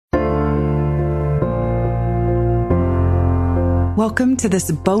Welcome to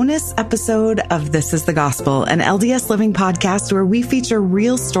this bonus episode of This is the Gospel, an LDS Living podcast where we feature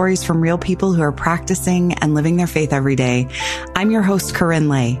real stories from real people who are practicing and living their faith every day. I'm your host, Corinne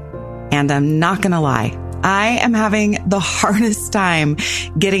Lay, and I'm not going to lie. I am having the hardest time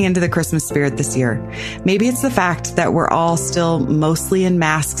getting into the Christmas spirit this year. Maybe it's the fact that we're all still mostly in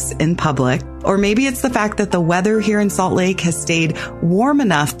masks in public, or maybe it's the fact that the weather here in Salt Lake has stayed warm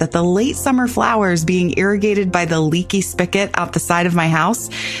enough that the late summer flowers being irrigated by the leaky spigot out the side of my house,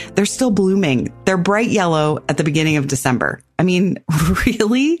 they're still blooming. They're bright yellow at the beginning of December. I mean,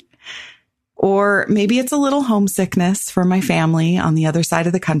 really? Or maybe it's a little homesickness for my family on the other side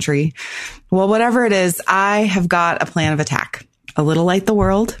of the country. Well, whatever it is, I have got a plan of attack. A little Light the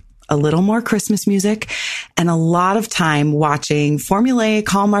World, a little more Christmas music, and a lot of time watching formulaic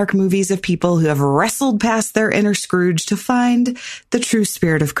Hallmark movies of people who have wrestled past their inner Scrooge to find the true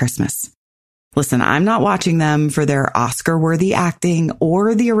spirit of Christmas. Listen, I'm not watching them for their Oscar-worthy acting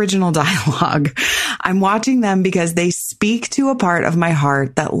or the original dialogue. I'm watching them because they speak to a part of my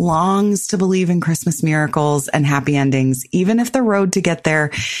heart that longs to believe in Christmas miracles and happy endings, even if the road to get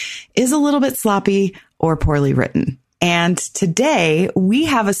there is a little bit sloppy or poorly written. And today we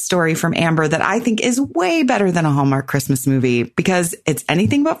have a story from Amber that I think is way better than a Hallmark Christmas movie because it's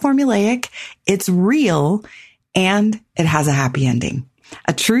anything but formulaic, it's real, and it has a happy ending.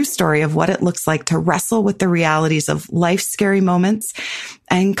 A true story of what it looks like to wrestle with the realities of life's scary moments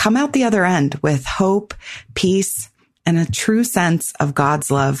and come out the other end with hope, peace, and a true sense of God's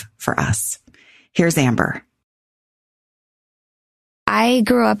love for us. Here's Amber. I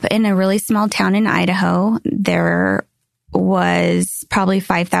grew up in a really small town in Idaho. There was probably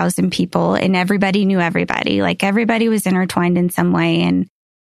 5,000 people and everybody knew everybody. Like everybody was intertwined in some way. And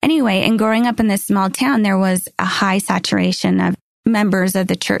anyway, and growing up in this small town, there was a high saturation of members of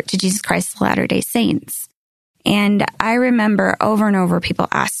the Church of Jesus Christ of Latter-day Saints. And I remember over and over people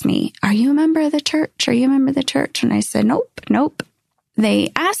asked me, "Are you a member of the church? Are you a member of the church?" And I said, nope.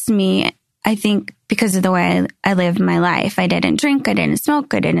 They asked me, I think because of the way I lived my life. I didn't drink, I didn't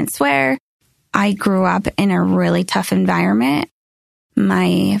smoke, I didn't swear. I grew up in a really tough environment.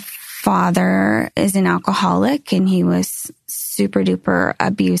 My father is an alcoholic and he was super duper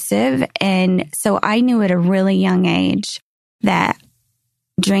abusive. And so I knew at a really young age that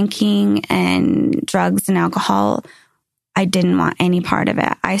drinking and drugs and alcohol, I didn't want any part of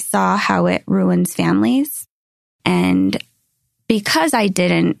it. I saw how it ruins families. And because I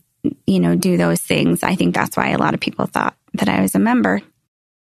didn't, do those things, I think that's why a lot of people thought that I was a member.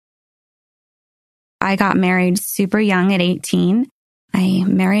 I got married super young at 18. I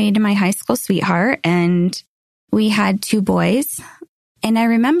married my high school sweetheart and we had 2 boys. And I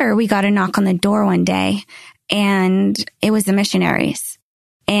remember we got a knock on the door one day. And it was the missionaries.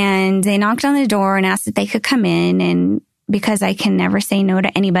 And they knocked on the door and asked if they could come in. And because I can never say no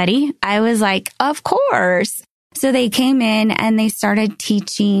to anybody, I was like, of course. So they came in and they started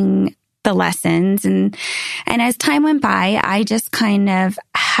teaching the lessons. And as time went by, I just kind of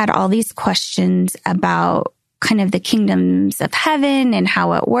had all these questions about kind of the kingdoms of heaven and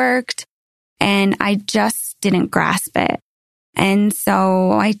how it worked. And I just didn't grasp it. And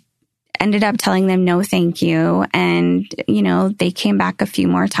so I ended up telling them no, thank you. And, they came back a few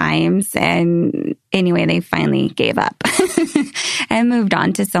more times. And anyway, they finally gave up and moved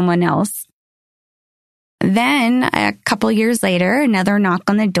on to someone else. Then a couple years later, another knock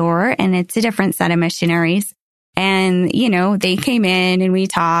on the door and it's a different set of missionaries. And, they came in and we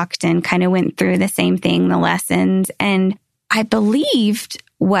talked and kind of went through the same thing, the lessons. And I believed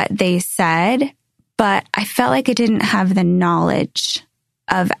what they said, but I felt like I didn't have the knowledge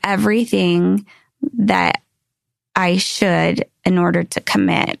of everything that I should in order to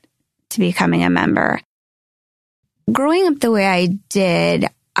commit to becoming a member. Growing up the way I did,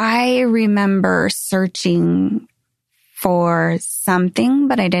 I remember searching for something,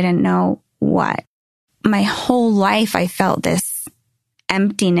 but I didn't know what. My whole life, I felt this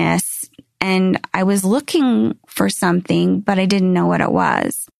emptiness and I was looking for something, but I didn't know what it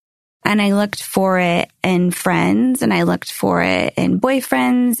was. And I looked for it in friends and I looked for it in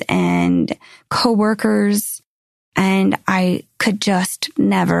boyfriends and coworkers, and I could just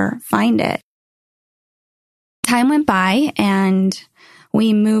never find it. Time went by and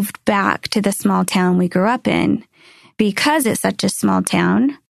we moved back to the small town we grew up in. Because it's such a small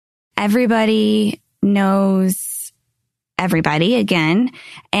town, everybody knows everybody again.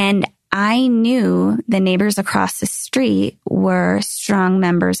 And I knew the neighbors across the street were strong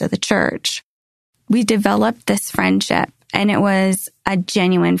members of the church. We developed this friendship and it was a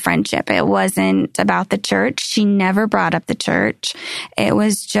genuine friendship. It wasn't about the church. She never brought up the church. It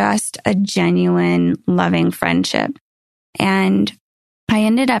was just a genuine, loving friendship. And I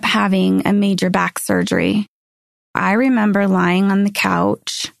ended up having a major back surgery. I remember lying on the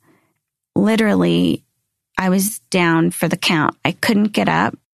couch. Literally, I was down for the count. I couldn't get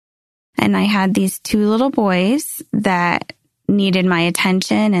up. And I had these two little boys that needed my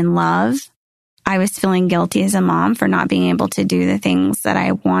attention and love. I was feeling guilty as a mom for not being able to do the things that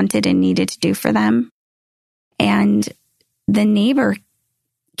I wanted and needed to do for them. And the neighbor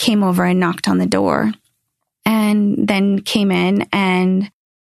came over and knocked on the door and then came in, and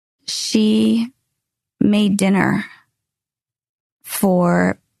she made dinner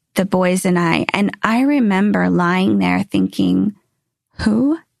for the boys and I. And I remember lying there thinking,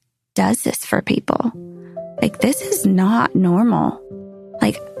 who does this for people? Like, this is not normal.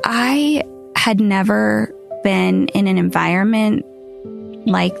 Like, I had never been in an environment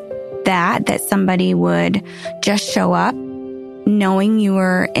like that somebody would just show up knowing you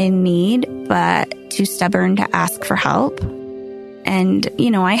were in need, but too stubborn to ask for help. And,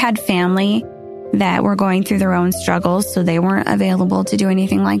 I had family that were going through their own struggles, so they weren't available to do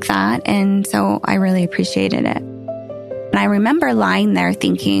anything like that. And so I really appreciated it. And I remember lying there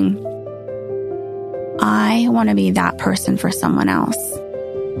thinking, I want to be that person for someone else.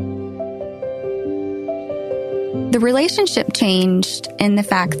 The relationship changed in the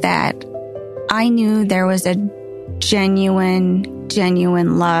fact that I knew there was a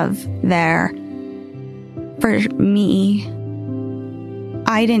genuine love there for me.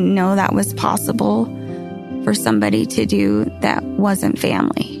 I didn't know that was possible for somebody to do that wasn't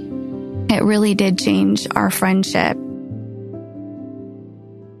family. It really did change our friendship.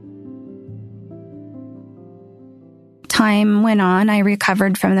 Time went on. I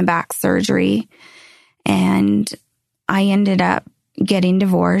recovered from the back surgery, and I ended up getting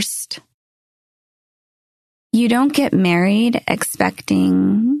divorced. You don't get married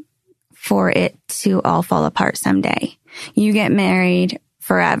expecting for it to all fall apart someday. You get married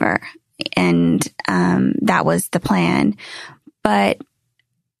forever. And that was the plan. But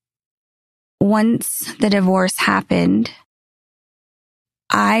once the divorce happened,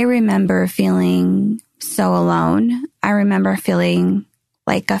 I remember feeling so alone. I remember feeling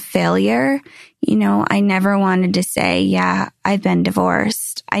like a failure. I never wanted to say, yeah, I've been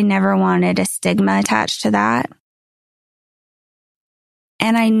divorced. I never wanted a stigma attached to that.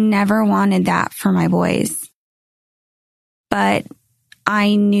 And I never wanted that for my boys. But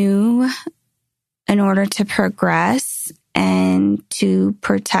I knew in order to progress and to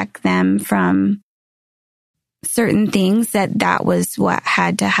protect them from certain things that was what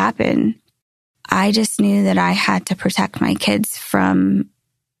had to happen. I just knew that I had to protect my kids from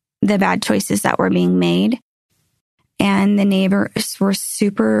the bad choices that were being made. And the neighbors were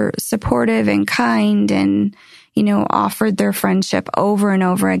super supportive and kind and, offered their friendship over and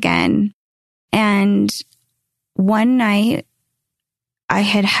over again. And one night I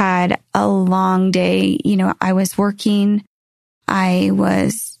had a long day. I was working. I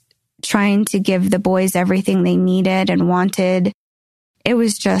was trying to give the boys everything they needed and wanted. It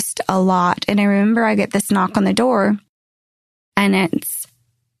was just a lot. And I remember I get this knock on the door, and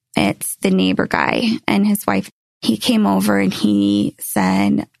it's the neighbor guy and his wife. He came over and he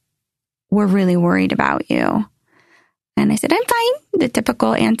said, "We're really worried about you." And I said, "I'm fine." The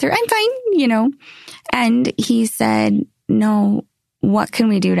typical answer, "I'm fine," And he said, "No, what can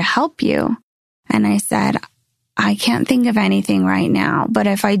we do to help you?" And I said, "I can't think of anything right now, but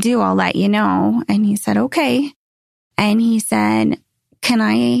if I do, I'll let you know." And he said, "Okay." And he said, "Can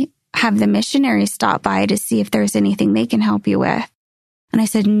I have the missionaries stop by to see if there's anything they can help you with?" And I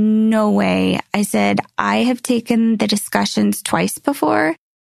said, "No way." I said, "I have taken the discussions twice before,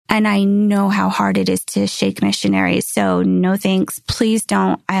 and I know how hard it is to shake missionaries. So no thanks. Please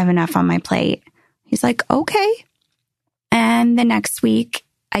don't. I have enough on my plate." He's like, "Okay." And the next week,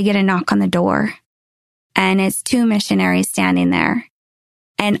 I get a knock on the door, and it's two missionaries standing there.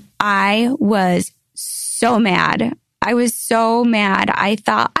 And I was so mad. I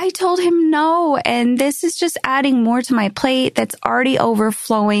thought, I told him no, and this is just adding more to my plate that's already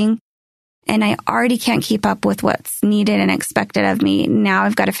overflowing, and I already can't keep up with what's needed and expected of me. Now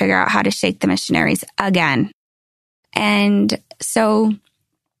I've got to figure out how to shake the missionaries again. And so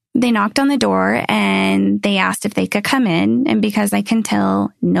they knocked on the door and they asked if they could come in. And because I can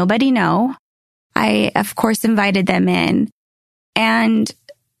tell nobody no, I, of course, invited them in. And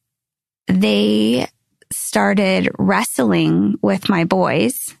they started wrestling with my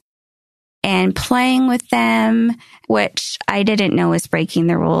boys and playing with them, which I didn't know was breaking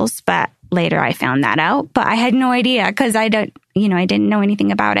the rules, but later I found that out. But I had no idea because I didn't know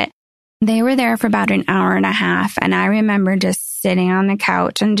anything about it. They were there for about an hour and a half, and I remember just sitting on the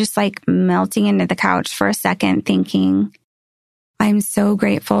couch and just like melting into the couch for a second, thinking, I'm so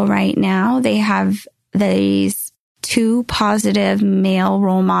grateful right now. They have these 2 positive male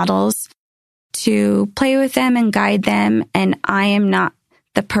role models to play with them and guide them. And I am not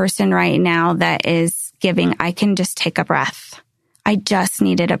the person right now that is giving, I can just take a breath. I just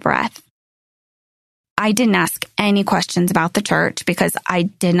needed a breath. I didn't ask any questions about the church because I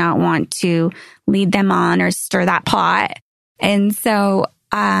did not want to lead them on or stir that pot. And so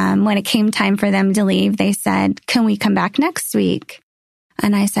when it came time for them to leave, they said, can we come back next week?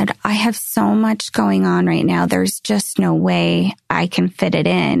 And I said, I have so much going on right now. There's just no way I can fit it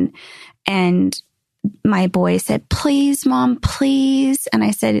in. And my boy said, please, Mom, please. And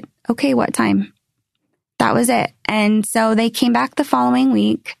I said, okay, what time? That was it. And so they came back the following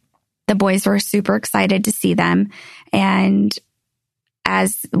week. The boys were super excited to see them. And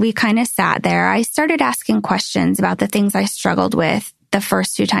as we kind of sat there, I started asking questions about the things I struggled with the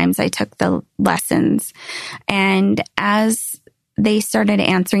first 2 times I took the lessons. And as they started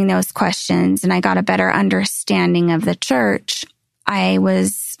answering those questions and I got a better understanding of the church, I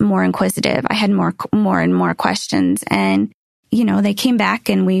was more inquisitive. I had more and more questions. And, they came back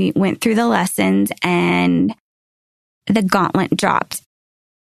and we went through the lessons and the gauntlet dropped.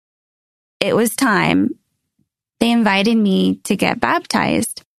 It was time. They invited me to get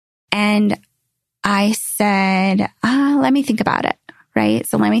baptized. And I said, let me think about it, right?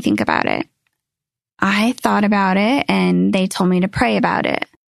 So let me think about it. I thought about it and they told me to pray about it.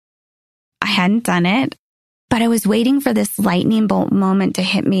 I hadn't done it, but I was waiting for this lightning bolt moment to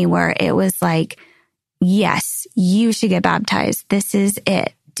hit me where it was like, yes, you should get baptized. This is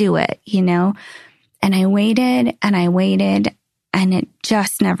it. Do it, And I waited and it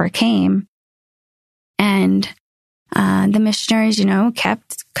just never came. And the missionaries,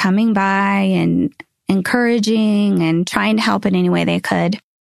 kept coming by and encouraging and trying to help in any way they could.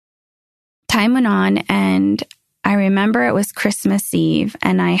 Time went on and I remember it was Christmas Eve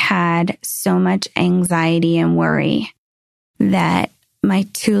and I had so much anxiety and worry that my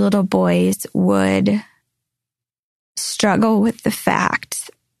 2 little boys would struggle with the fact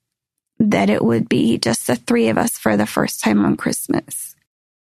that it would be just the 3 of us for the first time on Christmas.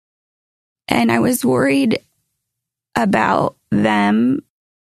 And I was worried about them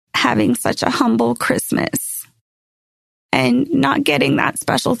having such a humble Christmas and not getting that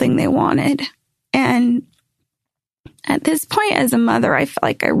special thing they wanted. And at this point as a mother, I felt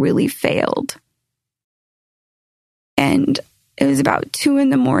like I really failed. And it was about 2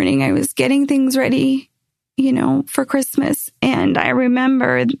 a.m. I was getting things ready, for Christmas. And I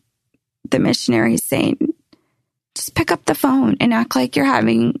remember the missionaries saying, just pick up the phone and act like you're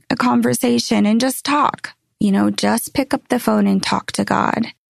having a conversation and just talk, just pick up the phone and talk to God.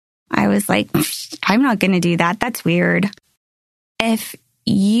 I was like, I'm not going to do that. That's weird. If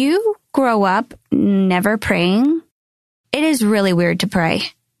you grow up never praying, it is really weird to pray.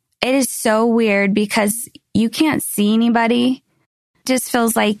 It is so weird because you can't see anybody. It just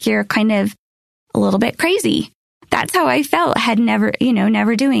feels like you're kind of a little bit crazy. That's how I felt, had never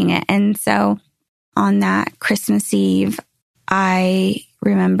doing it. And so on that Christmas Eve, I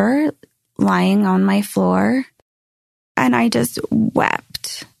remember lying on my floor and I just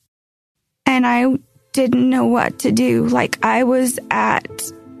wept. And I didn't know what to do. Like I was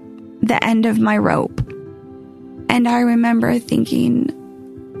at the end of my rope. And I remember thinking,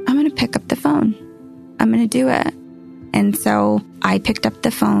 I'm going to pick up the phone. I'm going to do it. And so I picked up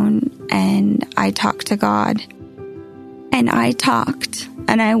the phone and I talked to God. And I talked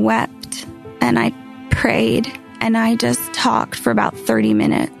and I wept and I prayed and I just talked for about 30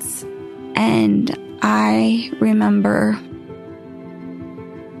 minutes. And I remember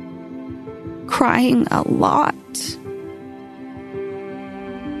crying a lot,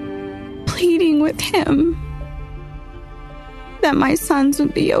 pleading with him that my sons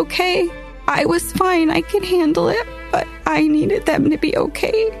would be okay. I was fine. I could handle it, but I needed them to be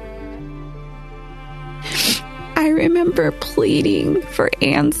okay. I remember pleading for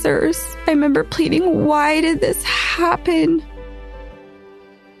answers. I remember pleading, why did this happen?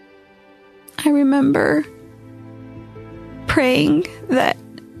 I remember praying that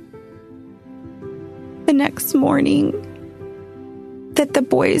the next morning that the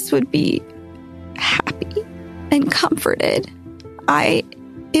boys would be happy and comforted.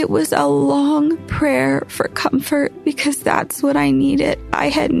 It was a long prayer for comfort because that's what I needed. I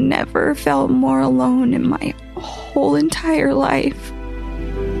had never felt more alone in my whole entire life.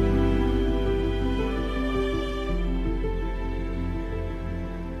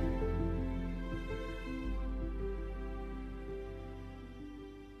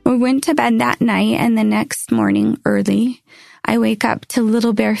 We went to bed that night and the next morning early, I wake up to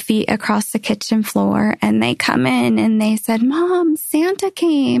little bare feet across the kitchen floor, and they come in and they said, "Mom, Santa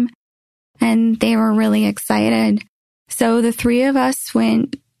came." And they were really excited. So the three of us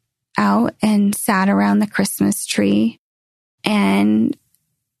went out and sat around the Christmas tree. And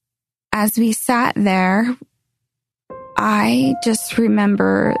as we sat there, I just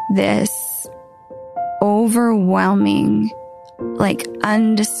remember this overwhelming, like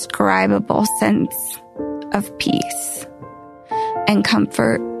undescribable sense of peace and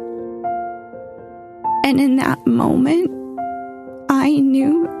comfort. And in that moment, I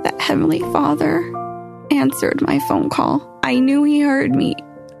knew that Heavenly Father answered my phone call. I knew He heard me.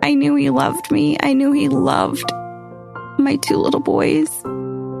 I knew He loved me. I knew He loved my two little boys.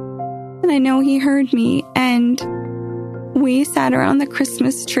 And I know He heard me. And we sat around the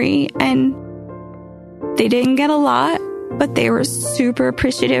Christmas tree, and they didn't get a lot, but they were super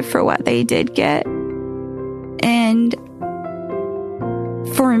appreciative for what they did get. And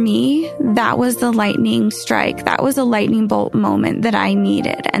for me, that was the lightning strike. That was a lightning bolt moment that I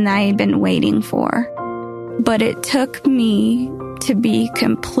needed and I had been waiting for. But it took me to be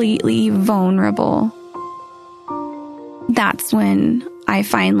completely vulnerable. That's when I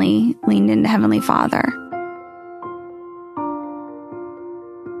finally leaned into Heavenly Father.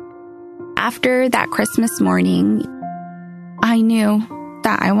 After that Christmas morning, I knew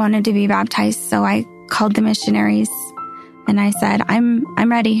that I wanted to be baptized, so I called the missionaries and I said, I'm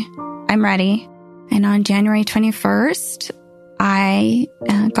ready. I'm ready. And on January 21st, I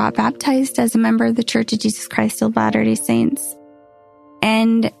got baptized as a member of the Church of Jesus Christ of Latter-day Saints.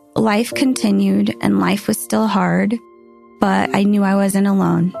 And life continued, and life was still hard, but I knew I wasn't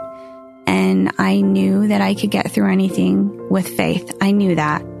alone. And I knew that I could get through anything with faith. I knew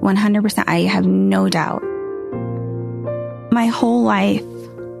that 100%. I have no doubt. My whole life,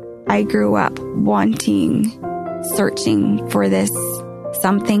 I grew up searching for this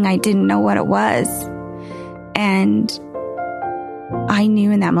something. I didn't know what it was. And I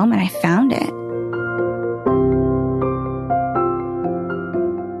knew in that moment I found it.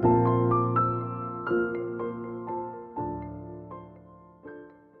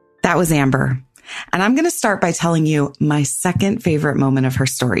 That was Amber. And I'm going to start by telling you my second favorite moment of her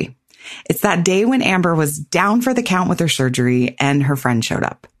story. It's that day when Amber was down for the count with her surgery and her friend showed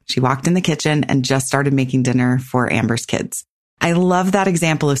up. She walked in the kitchen and just started making dinner for Amber's kids. I love that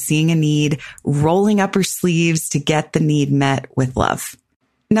example of seeing a need, rolling up her sleeves to get the need met with love.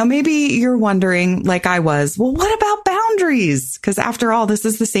 Now, maybe you're wondering, like I was, well, what about boundaries? Because after all, this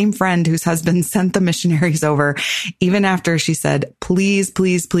is the same friend whose husband sent the missionaries over, even after she said, please,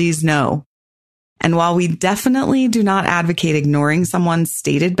 please, please, no. And while we definitely do not advocate ignoring someone's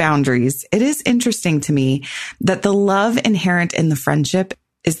stated boundaries, it is interesting to me that the love inherent in the friendship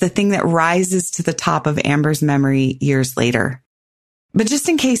is the thing that rises to the top of Amber's memory years later. But just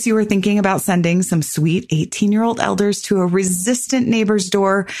in case you were thinking about sending some sweet 18-year-old elders to a resistant neighbor's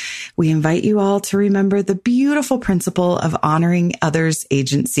door, we invite you all to remember the beautiful principle of honoring others'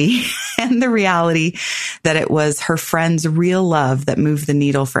 agency and the reality that it was her friend's real love that moved the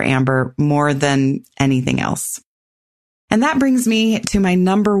needle for Amber more than anything else. And that brings me to my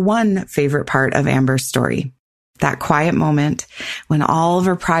number one favorite part of Amber's story. That quiet moment when all of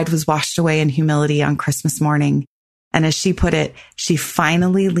her pride was washed away in humility on Christmas morning. And as she put it, she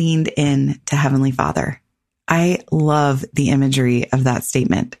finally leaned in to Heavenly Father. I love the imagery of that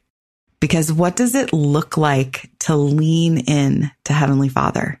statement, because what does it look like to lean in to Heavenly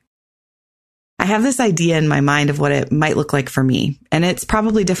Father? I have this idea in my mind of what it might look like for me, and it's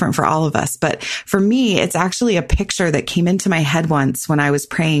probably different for all of us. But for me, it's actually a picture that came into my head once when I was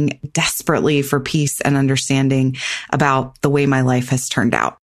praying desperately for peace and understanding about the way my life has turned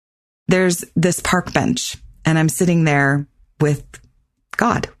out. There's this park bench, and I'm sitting there with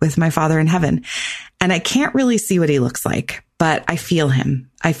God, with my Father in heaven. And I can't really see what He looks like, but I feel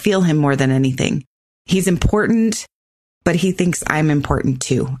Him. I feel Him more than anything. He's important, but He thinks I'm important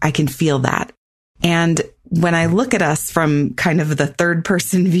too. I can feel that. And when I look at us from kind of the third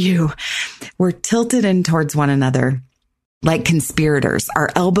person view, we're tilted in towards one another like conspirators. Our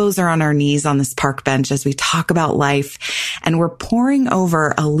elbows are on our knees on this park bench as we talk about life, and we're poring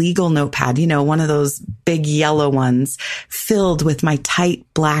over a legal notepad, you know, one of those big yellow ones filled with my tight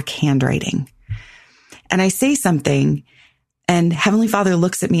black handwriting. And I say something, and Heavenly Father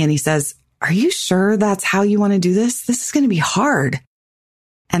looks at me and He says, "Are you sure that's how you want to do this? This is going to be hard."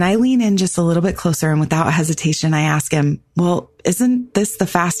 And I lean in just a little bit closer, and without hesitation, I ask Him, "Well, isn't this the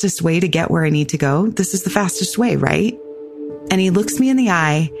fastest way to get where I need to go? This is the fastest way, right?" And He looks me in the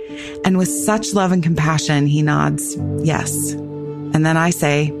eye, and with such love and compassion, He nods, yes. And then I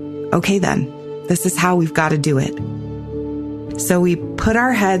say, "Okay, then, this is how we've got to do it." So we put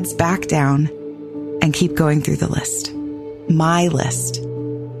our heads back down and keep going through the list. My list.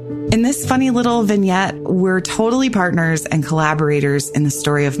 In this funny little vignette, we're totally partners and collaborators in the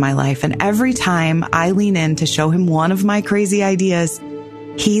story of my life. And every time I lean in to show him one of my crazy ideas,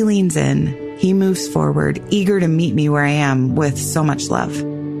 he leans in, he moves forward, eager to meet me where I am with so much love.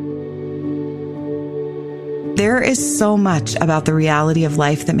 There is so much about the reality of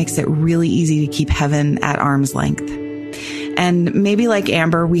life that makes it really easy to keep heaven at arm's length. And maybe like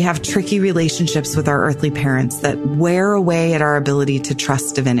Amber, we have tricky relationships with our earthly parents that wear away at our ability to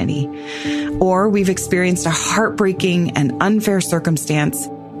trust divinity. Or we've experienced a heartbreaking and unfair circumstance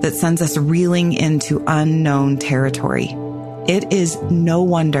that sends us reeling into unknown territory. It is no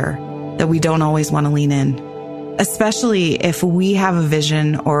wonder that we don't always want to lean in, especially if we have a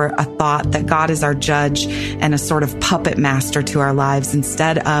vision or a thought that God is our judge and a sort of puppet master to our lives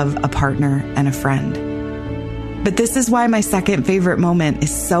instead of a partner and a friend. But this is why my second favorite moment is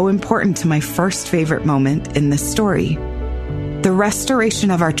so important to my first favorite moment in this story. The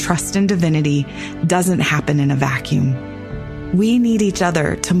restoration of our trust in divinity doesn't happen in a vacuum. We need each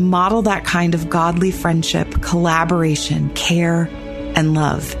other to model that kind of godly friendship, collaboration, care, and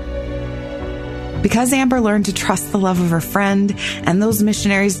love. Because Amber learned to trust the love of her friend and those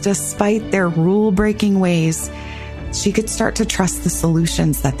missionaries despite their rule-breaking ways, she could start to trust the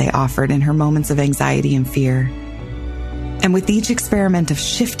solutions that they offered in her moments of anxiety and fear. And with each experiment of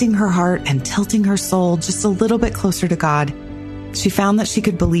shifting her heart and tilting her soul just a little bit closer to God, she found that she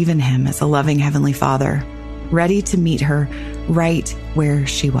could believe in him as a loving Heavenly Father, ready to meet her right where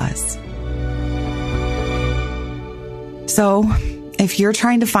she was. So, if you're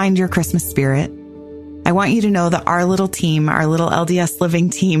trying to find your Christmas spirit, I want you to know that our little team, our little LDS Living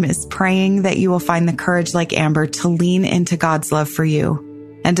team, is praying that you will find the courage like Amber to lean into God's love for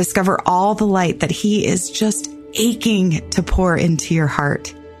you and discover all the light that he is just aching to pour into your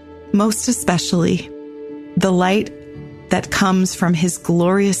heart. Most especially, the light that comes from his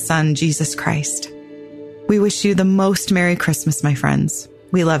glorious Son, Jesus Christ. We wish you the most Merry Christmas, my friends.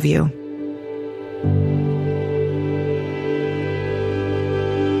 We love you.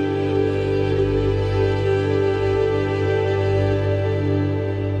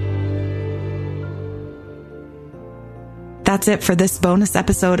 That's it for this bonus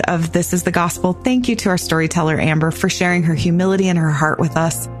episode of This is the Gospel. Thank you to our storyteller, Amber, for sharing her humility and her heart with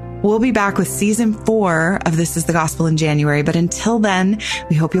us. We'll be back with season 4 of This is the Gospel in January. But until then,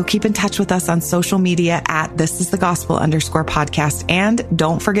 we hope you'll keep in touch with us on social media at thisisthegospel_podcast. And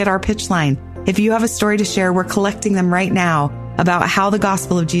don't forget our pitch line. If you have a story to share, we're collecting them right now about how the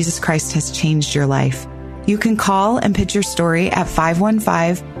gospel of Jesus Christ has changed your life. You can call and pitch your story at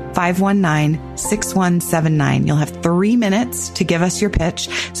 515-519-6179. You'll have 3 minutes to give us your pitch,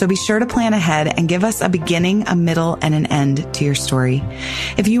 so be sure to plan ahead and give us a beginning, a middle, and an end to your story.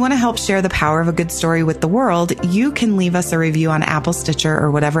 If you want to help share the power of a good story with the world, you can leave us a review on Apple, Stitcher, or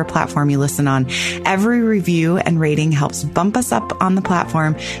whatever platform you listen on. Every review and rating helps bump us up on the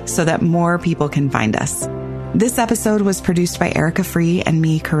platform so that more people can find us. This episode was produced by Erica Free and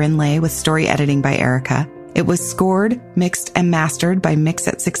me, Corinne Lay, with story editing by Erica. It was scored, mixed, and mastered by Mix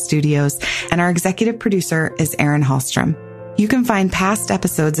at 6 Studios, and our executive producer is Aaron Hallstrom. You can find past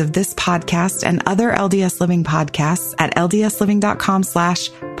episodes of this podcast and other LDS Living podcasts at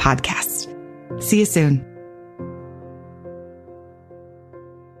ldsliving.com/podcast. See you soon.